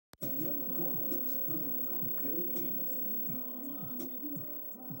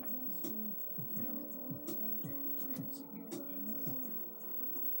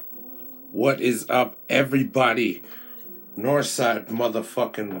What is up, everybody? Northside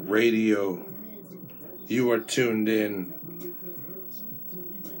motherfucking radio. You are tuned in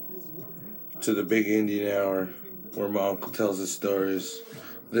to the Big Indian Hour, where my uncle tells his stories.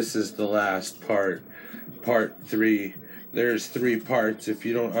 This is the last part, part 3. There's 3 parts. If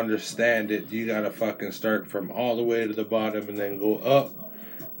you don't understand it, you gotta fucking start from all the way to the bottom and then go up.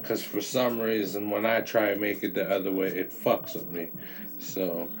 Because for some reason, when I try and make it the other way, it fucks with me.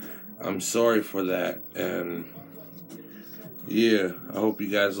 So, I'm sorry for that. And, yeah, I hope you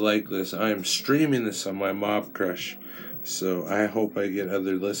guys like this. I am streaming this on my Mob Crush. So, I hope I get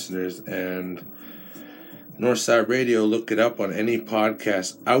other listeners. And, Northside Radio, look it up on any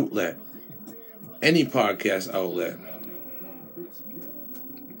podcast outlet. Any podcast outlet.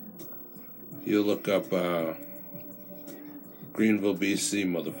 You look up, Greenville, BC,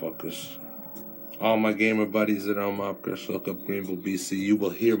 motherfuckers. All my gamer buddies that are on Mob Crush, look up Greenville, BC. You will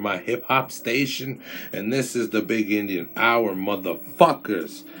hear my hip-hop station, and this is the Big Indian Hour,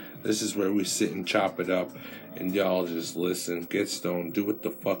 motherfuckers. This is where we sit and chop it up, and y'all just listen, get stoned, do what the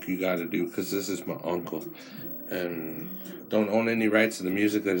fuck you gotta do, because this is my uncle. And don't own any rights to the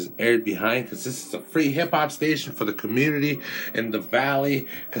music that is aired behind, because this is a free hip-hop station for the community in the valley,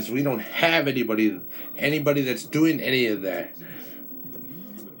 because we don't have anybody that's doing any of that.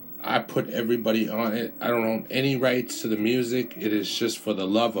 I put everybody on it. I don't own any rights to the music. It is just for the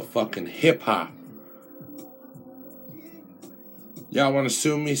love of fucking hip-hop. Y'all want to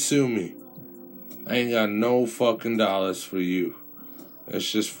sue me? Sue me. I ain't got no fucking dollars for you.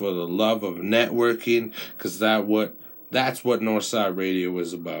 It's just for the love of networking, because that's what Northside Radio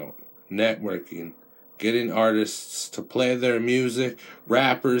is about. Networking. Getting artists to play their music,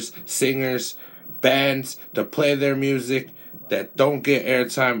 rappers, singers, bands to play their music that don't get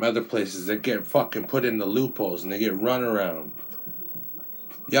airtime other places. That get fucking put in the loopholes and they get run around.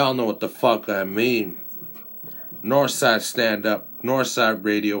 Y'all know what the fuck I mean. Northside Stand Up, Northside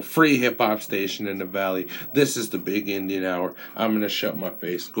Radio, free hip-hop station in the valley. This is the Big Indian Hour. I'm gonna shut my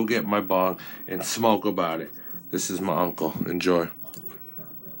face, go get my bong, and smoke about it. This is my uncle. Enjoy.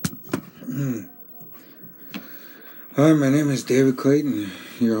 Hi, my name is David Clayton,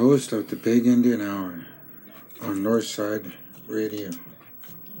 your host of the Big Indian Hour on Northside Radio.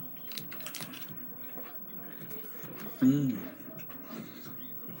 I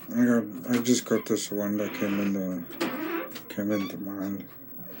just got this one that came into mind.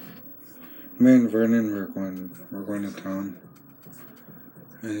 Me and Vernon, we're going to town.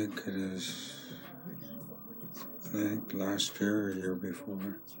 I think last year or year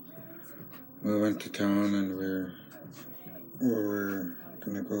before. We went to town and we were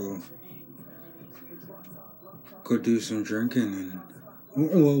gonna go do some drinking,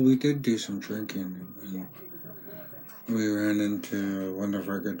 and we did do some drinking, and we ran into one of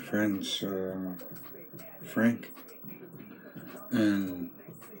our good friends, Frank, and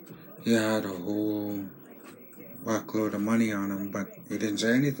he had a whole whackload of money on him, but he didn't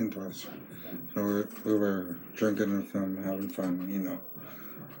say anything to us. So we were drinking with him, having fun,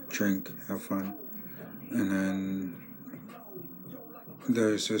 drink, have fun. And then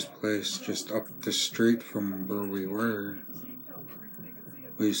there's this place just up the street from where we were.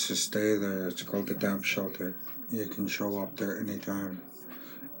 We used to stay there. It's called the Damp Shelter. You can show up there anytime.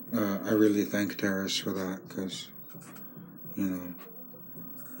 I really thank Terrace for that, because, you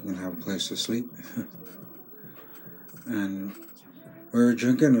can have a place to sleep. And we were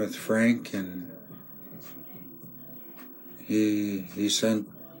drinking with Frank, and he sent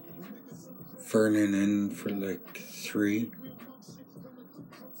Vernon in for like 3.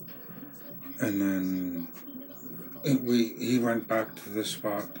 And then he went back to the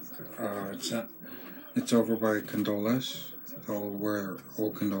spot. It's over by Condolas, where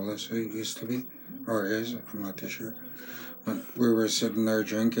old Condolas used to be, or is, I'm not too sure. But we were sitting there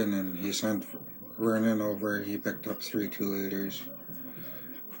drinking, and he sent Vernon over. He picked up 3 2-liters.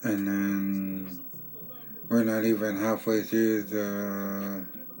 And then we're not even halfway through the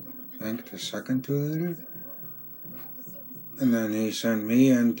second 2-liter. And then he sent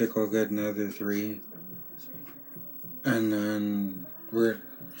me in to go get another 3. And then we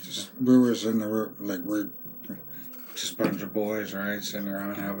were sitting there, like, we're just a bunch of boys, right, sitting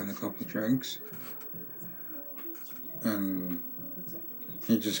around having a couple drinks. And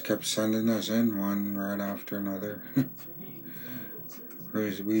he just kept sending us in one right after another.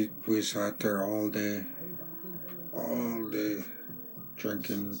 We sat there all day,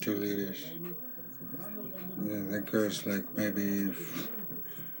 drinking 2 liters. I think there was like maybe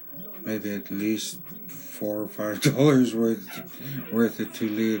at least $4 or $5 worth of 2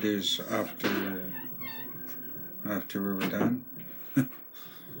 liters after we were done.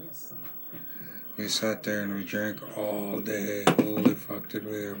 We sat there and we drank all day. Holy fuck, did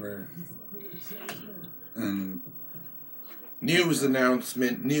we ever. And News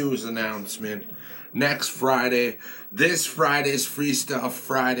announcement. Next Friday, this Friday's Freestyle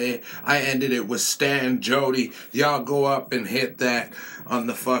Friday. I ended it with Stan Jody. Y'all go up and hit that on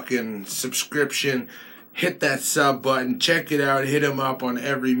the fucking subscription. Hit that sub button. Check it out. Hit him up on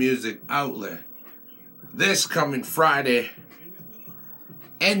every music outlet. This coming Friday,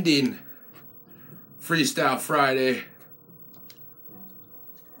 ending Freestyle Friday,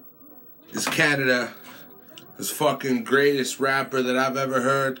 is Canada. This fucking greatest rapper that I've ever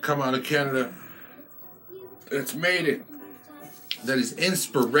heard come out of Canada. It's made it. That is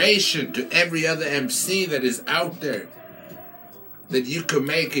inspiration to every other MC that is out there. That you can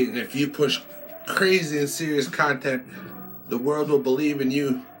make it, and if you push crazy and serious content, the world will believe in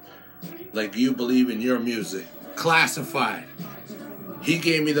you like you believe in your music. Classified. He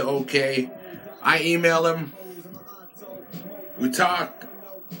gave me the okay. I emailed him. We talked.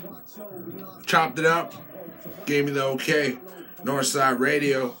 Chopped it up. Gave me the okay. Northside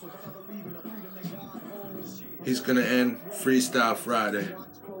Radio. He's gonna end Freestyle Friday.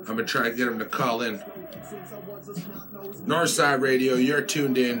 I'm gonna try to get him to call in. Northside Radio, you're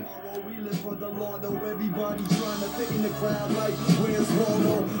tuned in. Everybody trying to fit in the crowd like where's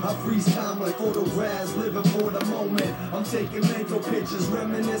Waldo? I freeze time like photographs, living for the moment. I'm taking mental pictures,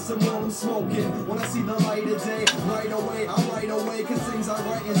 reminiscing while I'm smoking. When I see the light of day, right away, I write away. Cause things I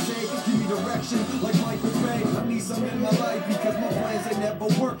write and say give me direction like Michael Bay. I need some in my life because my plans they never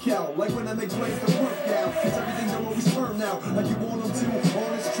work out. Like when I make plans to work out, cause everything don't always turn out like you want them to.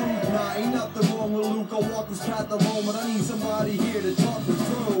 Honest truth, nah, ain't nothing wrong with Luke. I walk this path alone, but I need somebody here to talk me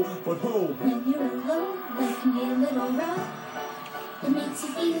through. But who? When you're alone, life can be a little rough. It makes you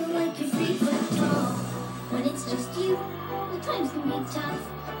feel like you're free for the fall. When it's just you, the times can be tough.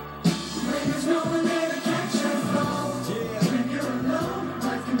 When there's no one there to catch your fall. When you're alone,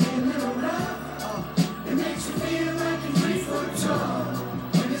 life can be a little rough. It makes you feel like you're free for the fall.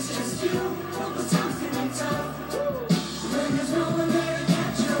 When it's just you, the times can be tough. When there's no one there to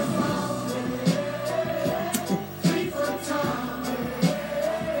catch your fall. Free for the fall.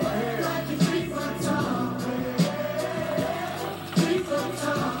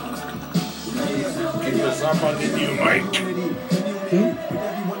 Keep us up on the new mic.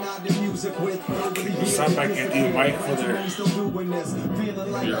 Keep us up, I get you mic for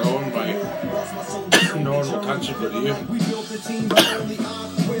your own mic. No one will touch it but you. We built a team, but only I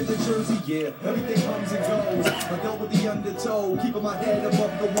wear the jersey. Yeah, everything comes and goes. I go with the undertow, keeping my head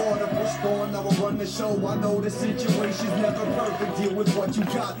above the water. Pushed on, now I run the show. I know the situation's never perfect. Deal with what you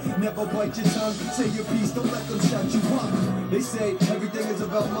got. Never bite your tongue. Say your piece, don't let them shut you up. They say everything is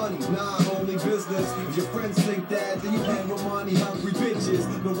about money. Nah, only business. If your friends think that, then you hang with money, hungry bitches.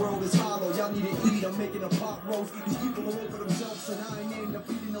 The world is hollow. Y'all need to eat. I'm making a pot roast. These people all over themselves, and I ain't in the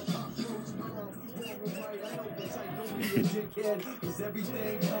feeding no cockroach. Cause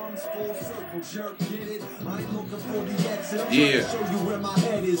everything comes full circle, jerk, get it? I ain't looking for the exit. I'm trying to show you where my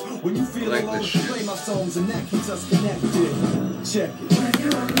head is. When you feel like alone, play my songs, and that keeps us connected. Check it. When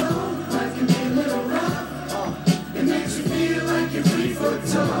you're alone, life can be a little rough. It makes you feel like you're free for the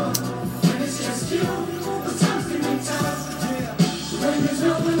fall. When it's just you, the times can be tough. When there's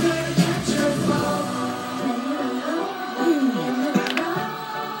no one there to catch your fall. When you're alone, life can be a little rough.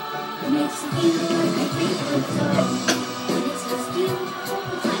 It makes you feel like you're free for the fall. When it's just you,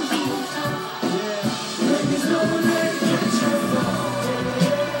 the times can be tough. When there's no one there to catch your fall.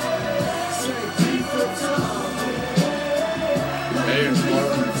 Say free for the fall. Hey, it's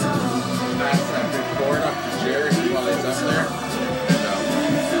Lauren. Pass that big board up to Jerry while he's up there.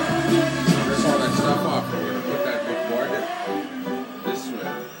 And rip all that stuff off. We're going to put that big board in this way.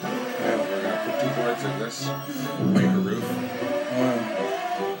 And we're going to put 2 boards in this. Make a roof.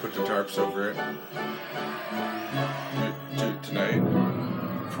 Put the tarps over it. Do it tonight.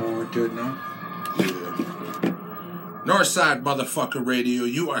 forward to it now. Northside Motherfucker Radio,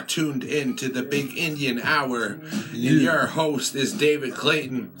 you are tuned in to the Big Indian Hour, and your host is David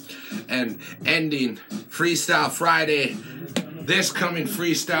Clayton, and ending Freestyle Friday, this coming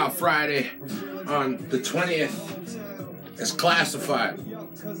Freestyle Friday on the 20th is Classified.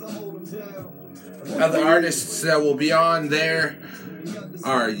 Other artists that will be on there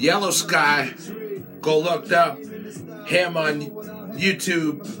are Yellow Sky, go look up him on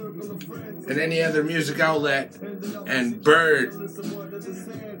YouTube and any other music outlet, and Bird.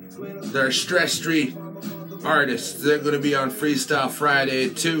 They're Stress Street artists. They're going to be on Freestyle Friday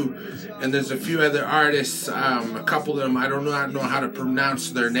too. And there's a few other artists, a couple of them, I do not know how to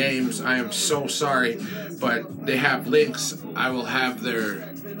pronounce their names. I am so sorry, but they have links. I will have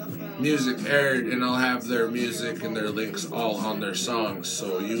their music aired, and I'll have their music and their links all on their songs.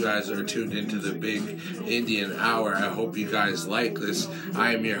 So you guys are tuned into the Big Indian Hour. I hope you guys like this.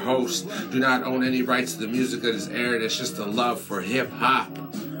 I am your host. Do not own any rights to the music that is aired. It's just a love for hip-hop.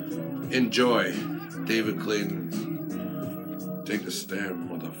 Enjoy. David Clayton. Take a stand,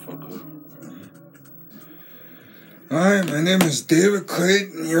 motherfucker. Hi, my name is David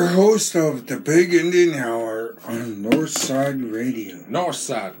Clayton, your host of the Big Indian Hour on Northside Radio.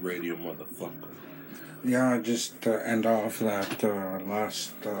 Northside Radio, motherfucker. Yeah, just to end off that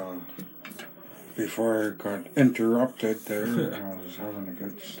before I got interrupted there, I was having a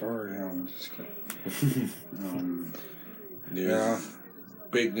good story. I'm just kidding. Yeah.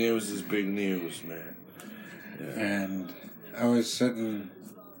 Big news is big news, man. Yeah. And I was sitting,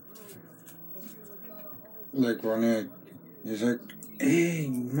 like, one night, he's like, hey,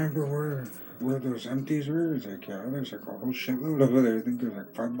 remember where those empties were? He's like, yeah, there's like a whole shitload over there. I think there's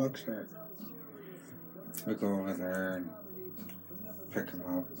like $5 there. We go over there and pick them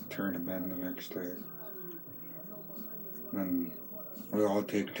up, turn them in the next day. And we all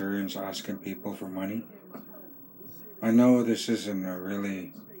take turns asking people for money. I know this isn't a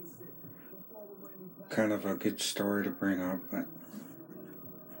really kind of a good story to bring up, but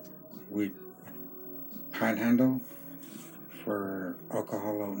we panhandle for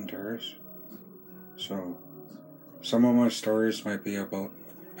alcohol out in Terrace. So some of my stories might be about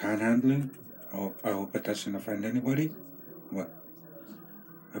panhandling. I hope it doesn't offend anybody, but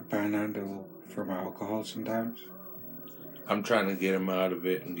I panhandle for my alcohol sometimes. I'm trying to get him out of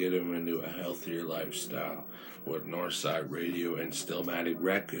it and get him into a healthier lifestyle with Northside Radio and Stillmatic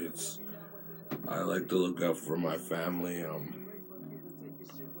Records. I like to look out for my family.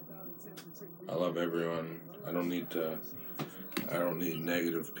 I love everyone. I don't need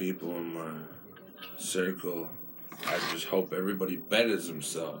negative people in my circle. I just hope everybody betters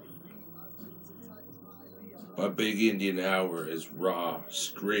himself. My Big Indian Hour is raw,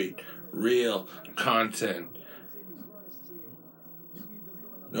 straight, real content.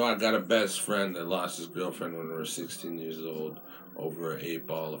 I got a best friend that lost his girlfriend when we were 16 years old over an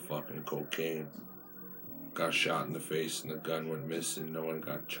 8-ball of fucking cocaine. Got shot in the face and the gun went missing. No one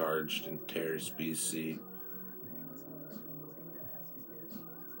got charged in Terrace, BC.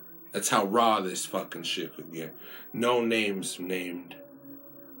 That's how raw this fucking shit could get. No names named.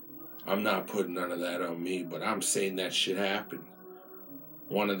 I'm not putting none of that on me, but I'm saying that shit happened.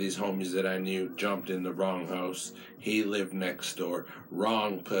 One of these homies that I knew jumped in the wrong house. He lived next door.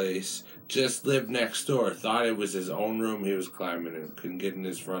 Wrong place. Just lived next door. Thought it was his own room he was climbing in. Couldn't get in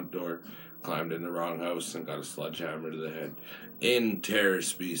his front door. Climbed in the wrong house and got a sledgehammer to the head. In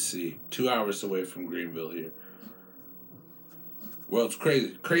Terrace, BC. 2 hours away from Greenville here. Well, it's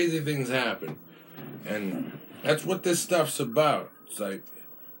crazy. Crazy things happen. And that's what this stuff's about. It's like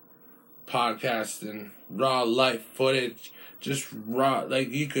podcasting, raw life footage, just raw, like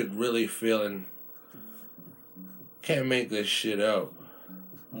you could really feel and can't make this shit out.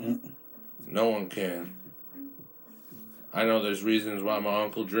 No one can. I know there's reasons why my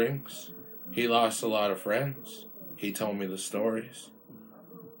uncle drinks. He lost a lot of friends. He told me the stories.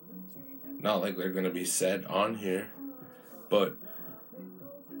 Not like they're gonna be said on here, but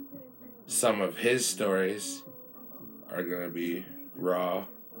some of his stories are gonna be raw,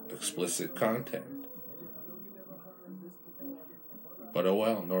 explicit content. But oh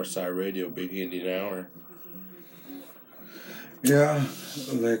well, Northside Radio, Big Indian Hour. Yeah,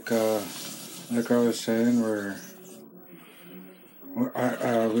 like I was saying,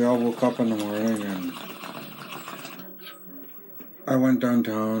 we all woke up in the morning and I went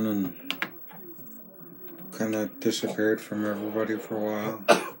downtown and kind of disappeared from everybody for a while.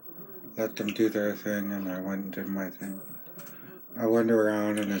 Let them do their thing and I went and did my thing. I went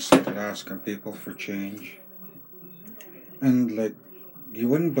around and I started asking people for change. And like, you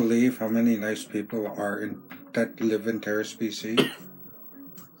wouldn't believe how many nice people that live in Terrace, BC.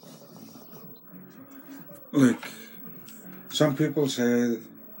 Like, some people say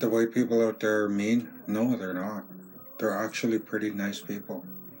the white people out there are mean. No, they're not. They're actually pretty nice people.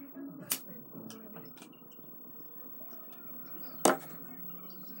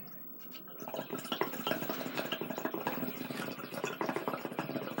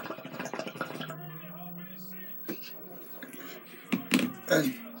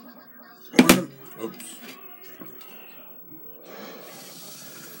 And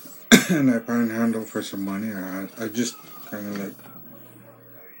and I panhandled for some money. I just kind of like,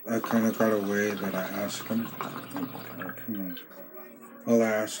 I kind of got away that I asked him. Well, I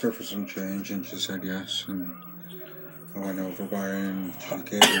asked her for some change and she said yes. And I went over by her and she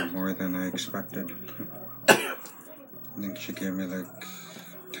gave me more than I expected. I think she gave me like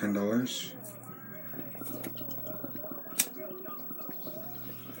 $10.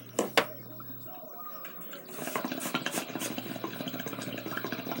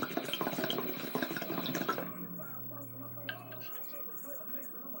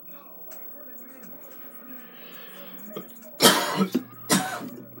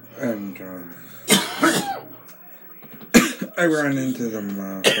 And I ran into them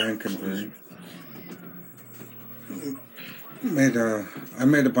Frankenberg. I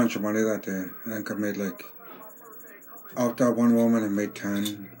made a bunch of money that day. I think I made like, out that one woman I made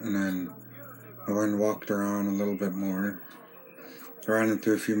 10, and then I went and walked around a little bit more. I ran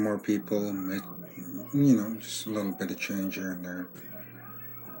into a few more people, made, just a little bit of change here and there.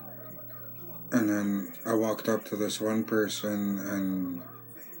 And then I walked up to this one person, and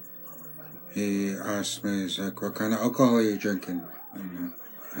he asked me, he's like, what kind of alcohol are you drinking? And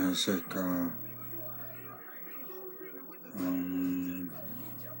I was like,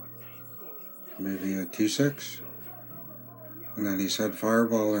 maybe a T6. And then he said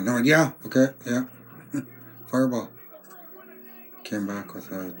Fireball, and I went, yeah, okay, yeah, Fireball. Came back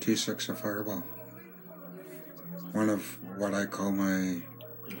with a T6 of Fireball. One of what I call my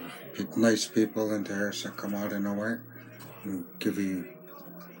nice people in Terrace that come out of nowhere and give you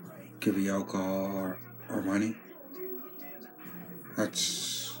alcohol or money.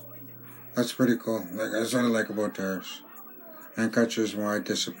 That's pretty cool. Like, that's what I like about Terrace. I think that's just why I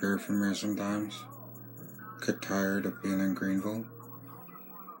disappear from here sometimes. Get tired of being in Greenville.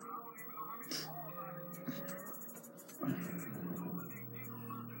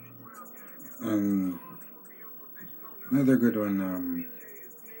 Another good one,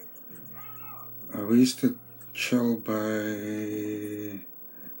 we used to chill by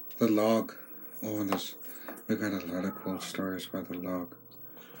the log. Oh, we got a lot of cool stories by the log.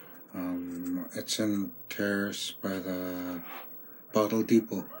 It's in Terrace by the Bottle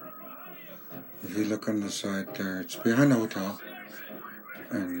Depot. If you look on the side there, it's behind the hotel.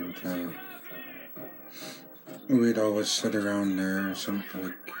 And we'd always sit around there, something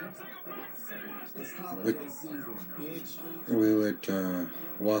like we would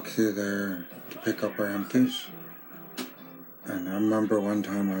walk through there to pick up our empties. And I remember one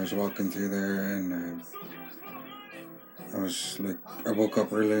time I was walking through there, and I was like, I woke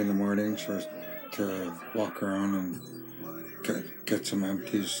up early in the morning so to walk around and get some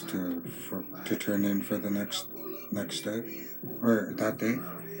empties to turn in for the next day, or that day.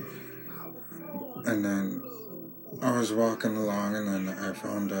 And then I was walking along, and then I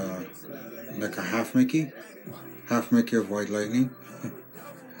found like a half Mickey of White Lightning.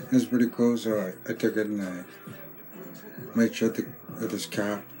 It was pretty cool, so I took it and I made sure that his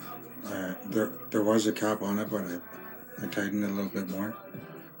cap, there was a cap on it, but I tightened it a little bit more.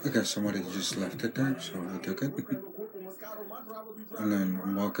 I guess somebody just left it there, so I took it. And then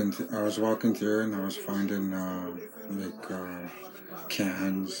I was walking through, and I was finding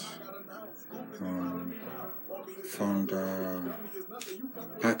cans. Found a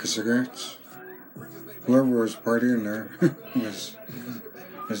pack of cigarettes. Whoever was partying there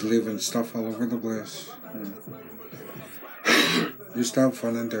was leaving stuff all over the place. Used to have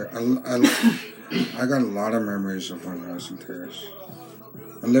fun in there. I got a lot of memories of when I was in Terrace.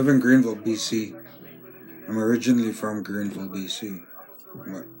 I live in Greenville, BC. I'm originally from Greenville, BC.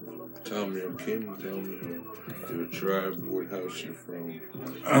 What? Tell me, Kim, tell me your tribe, what house you're from.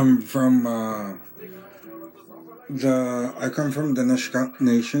 I'm from, I come from the Nisga'a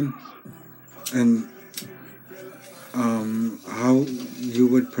Nation, and, how you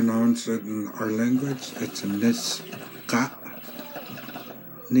would pronounce it in our language, it's a Nisga'a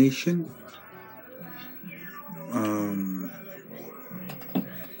Nation.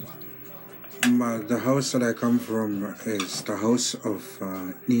 The house that I come from is the house of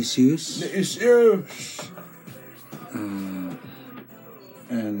Nisius.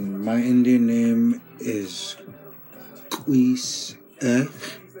 And my Indian name is Quis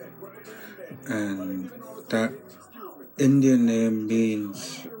and that Indian name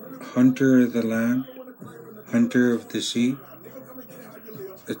means hunter of the land, hunter of the sea.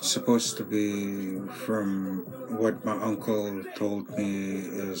 It's supposed to be, from what my uncle told me,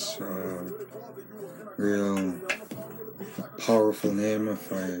 is a real powerful name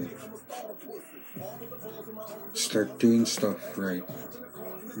if I start doing stuff right.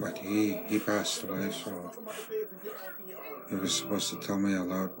 But he passed away, so he was supposed to tell me a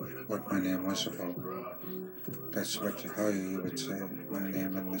lot what my name was about. That's how you would say my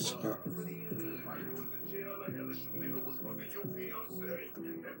name in this book.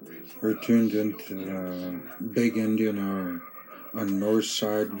 We're tuned into the Big Indian Hour on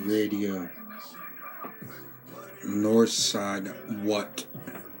Northside Radio. Northside what?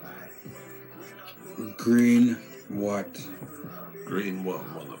 Green what? Green what,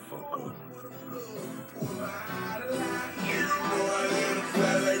 motherfucker?